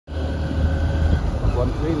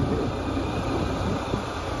120.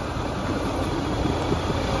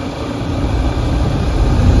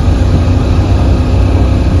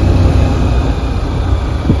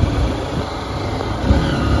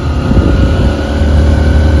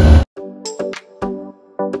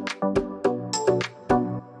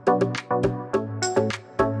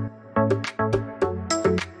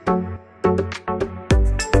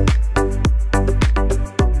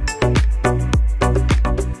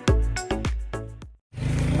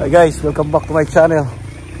 Hi guys, welcome back to my channel.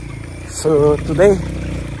 So today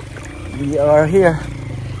we are here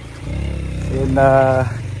in the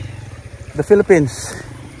Philippines.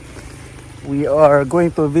 We are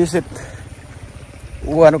going to visit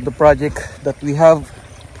one of the projects that we have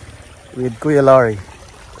with Kuya Larry.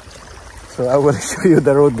 So I will show you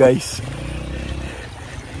the road, guys.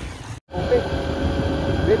 Okay.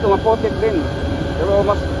 Dito mapotik din, pero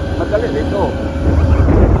mas madali dito.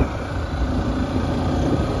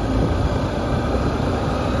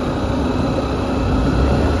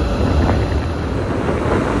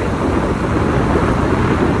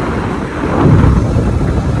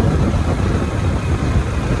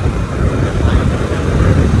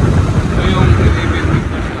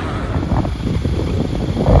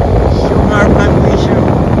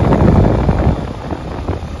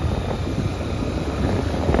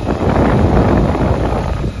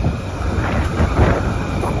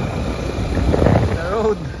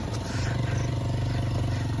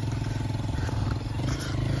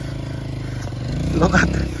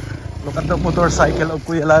 Look at the motorcycle of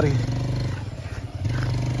Kuya Larry.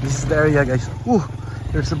 This is the area, guys. Ooh,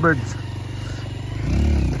 there's a bird.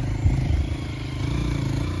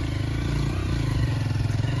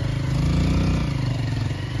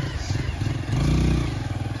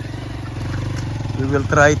 We will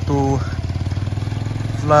try to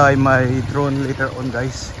fly my drone later on,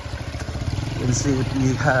 guys, and see if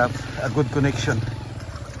we have a good connection,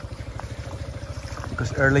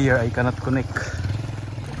 because earlier I cannot connect.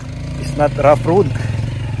 It's not rough road,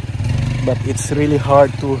 but it's really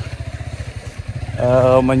hard to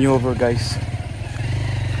maneuver, guys.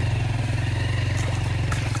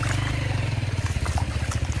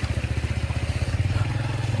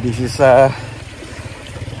 This is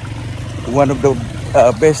one of the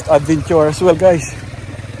best adventure as well, guys.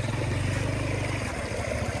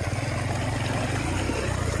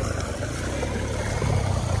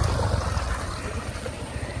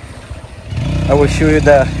 I will show you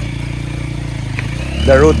the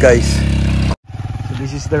road, guys. So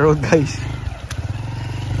this is the road, guys.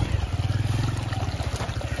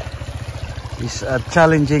 It's a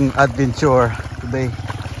challenging adventure today.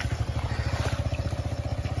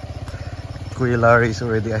 Kuya Larry is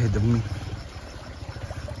already ahead of me.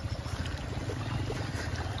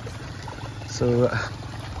 So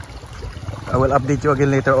I will update you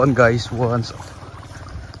again later on, guys, once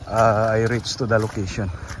I reach to the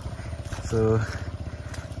location. So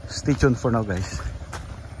stay tuned for now, guys.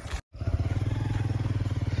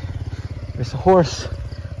 There's a horse,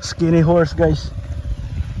 skinny horse, guys.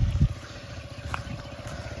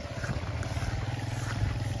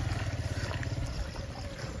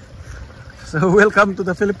 So welcome to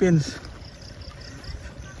the Philippines.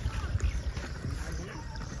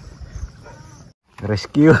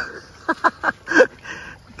 Rescue.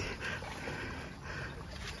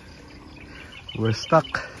 We're stuck.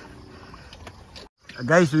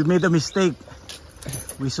 Guys, we made a mistake.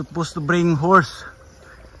 We're supposed to bring horse.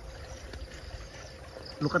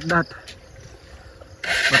 Look at that.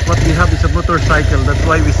 But what we have is a motorcycle. That's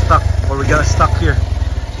why we stuck, or we got stuck here.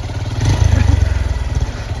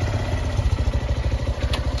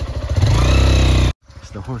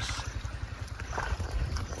 It's the horse.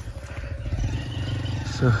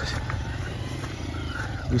 So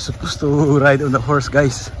we're supposed to ride on the horse,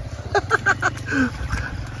 guys.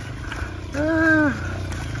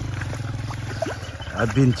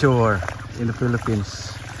 Adventure in the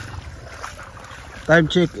Philippines. Time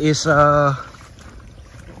check is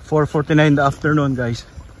 4:49 in the afternoon, guys.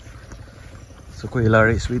 So Kuya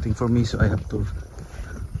Larry is waiting for me, so I have to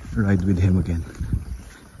ride with him again.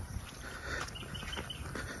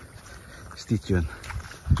 Stay tuned.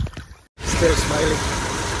 Still smiling.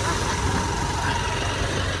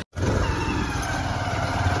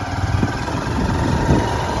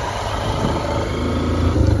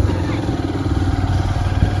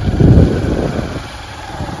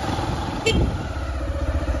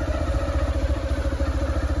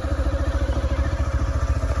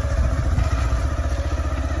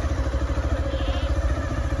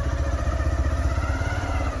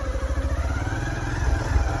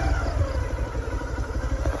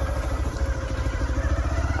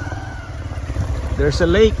 There's a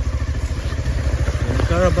lake in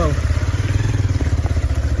Carabao.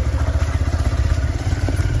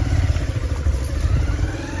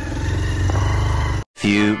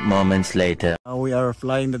 Few moments later. Now we are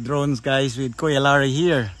flying the drones, guys, with Kuya Larry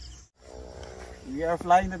here. We are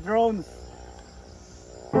flying the drones.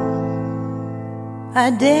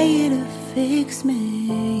 I dare you to fix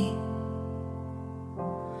me.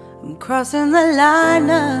 I'm crossing the line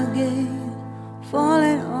again,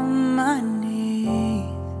 falling on my knees.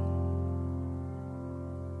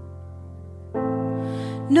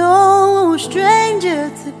 No stranger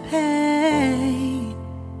to pain,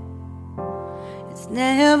 it's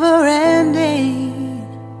never ending,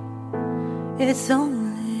 it's only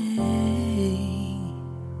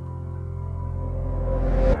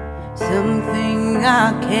something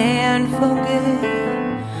I can't forget.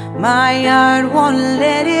 My heart won't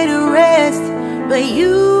let it rest, but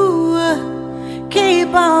you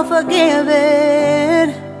keep on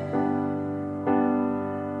forgiving.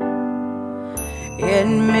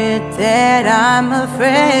 Admit that I'm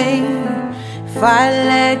afraid. If I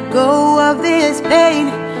let go of this pain,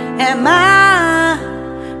 am I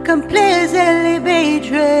completely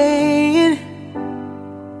betrayed?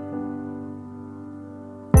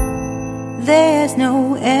 There's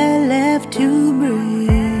no air left to breathe.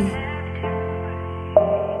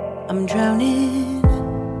 I'm drowning,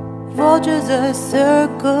 vultures are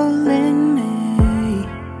circling me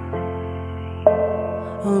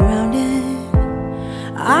around it.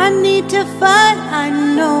 I need to fight, I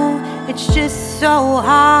know it's just so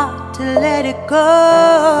hard to let it go.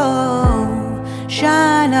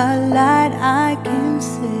 Shine a light I can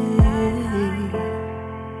see.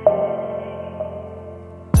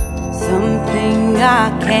 Something I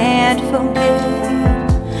can't forget.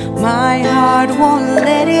 My heart won't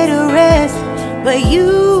let it rest, but you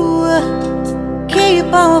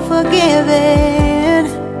keep on forgiving.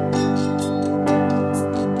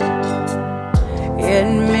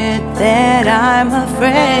 Admit that I'm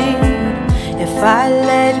afraid. If I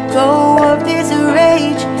let go of this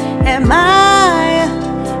rage, am I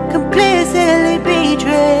completely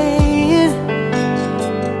betrayed?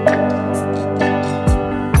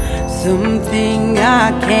 Something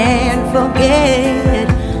I can't forget.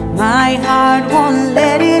 My heart won't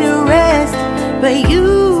let it rest, but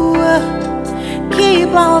you keep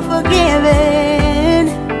on forgiving.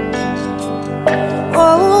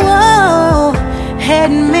 Oh,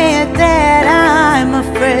 admit that I'm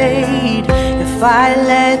afraid. If I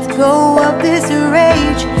let go of this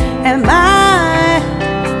rage, am I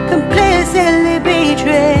completely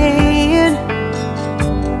betrayed?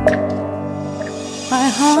 My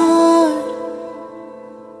heart,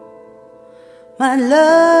 my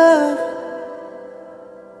love,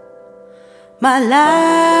 my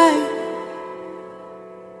life,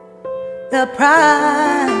 the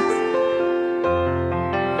price.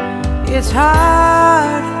 It's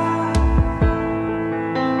hard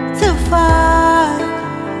to fight,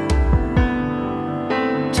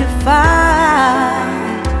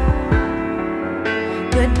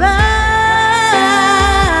 goodbye.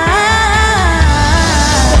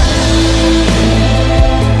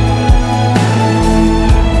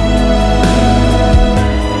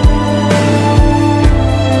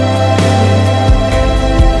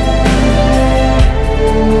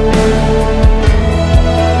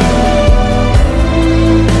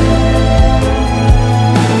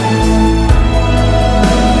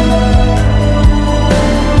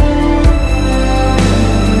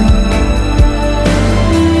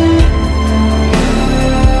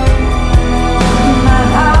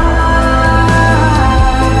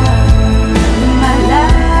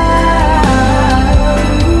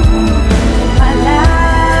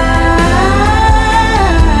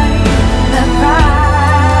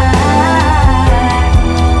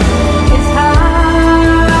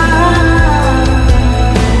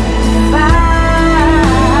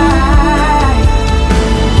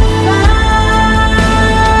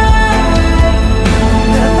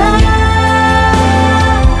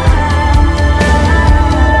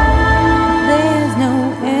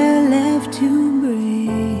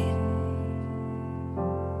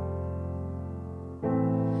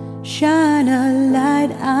 Shine a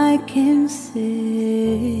light I can see.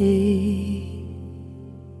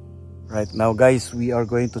 Right now, guys, we are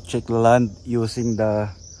going to check the land using the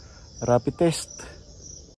rapid test.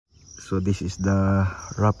 So this is the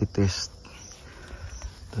rapid test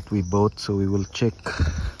that we bought, so we will check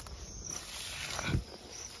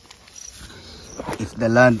if the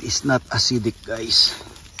land is not acidic, guys.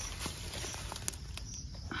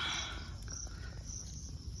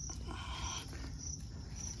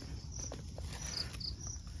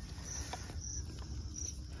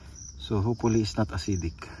 So hopefully it's not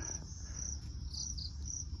acidic.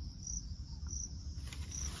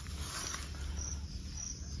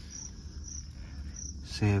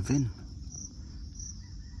 Seven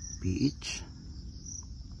pH.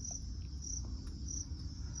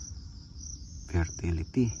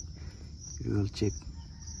 Fertility. We will check.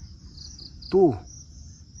 2.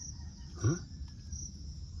 Huh?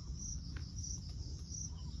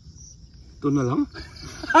 2 na lang?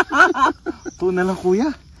 2 na lang,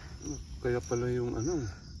 kuya. Kaya pala yung ano.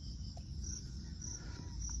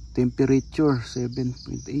 Temperature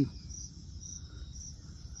 7.8.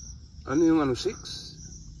 Ano yung ano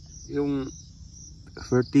 6? Yung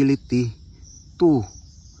Fertility 2.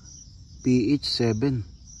 pH 7.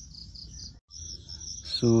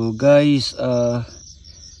 So guys,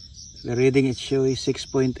 the reading it shows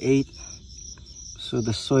 6.8. So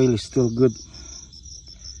the soil is still good.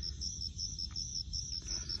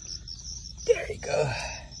 There you go.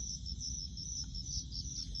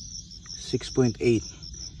 6.8.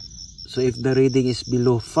 So if the reading is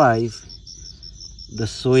below 5, the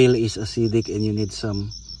soil is acidic and you need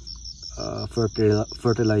some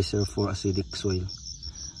fertilizer for acidic soil.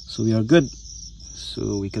 So we are good.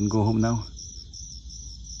 So we can go home now.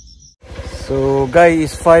 So guys,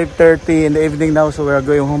 it's 5:30 in the evening now, so we are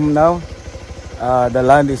going home now. The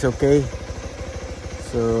land is okay,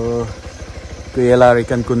 so Kuya Larry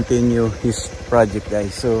can continue his project,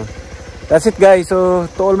 guys. So that's it, guys.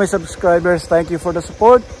 So to all my subscribers, thank you for the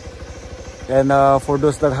support, and for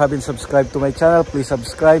those that haven't subscribed to my channel, please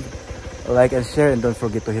subscribe, like and share, and don't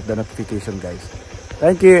forget to hit the notification, guys.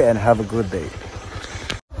 Thank you and have a good day.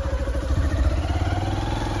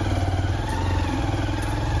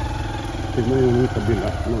 tignan yung kabila.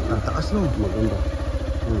 Taas no, Maganda.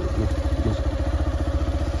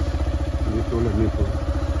 Mas tulad nito.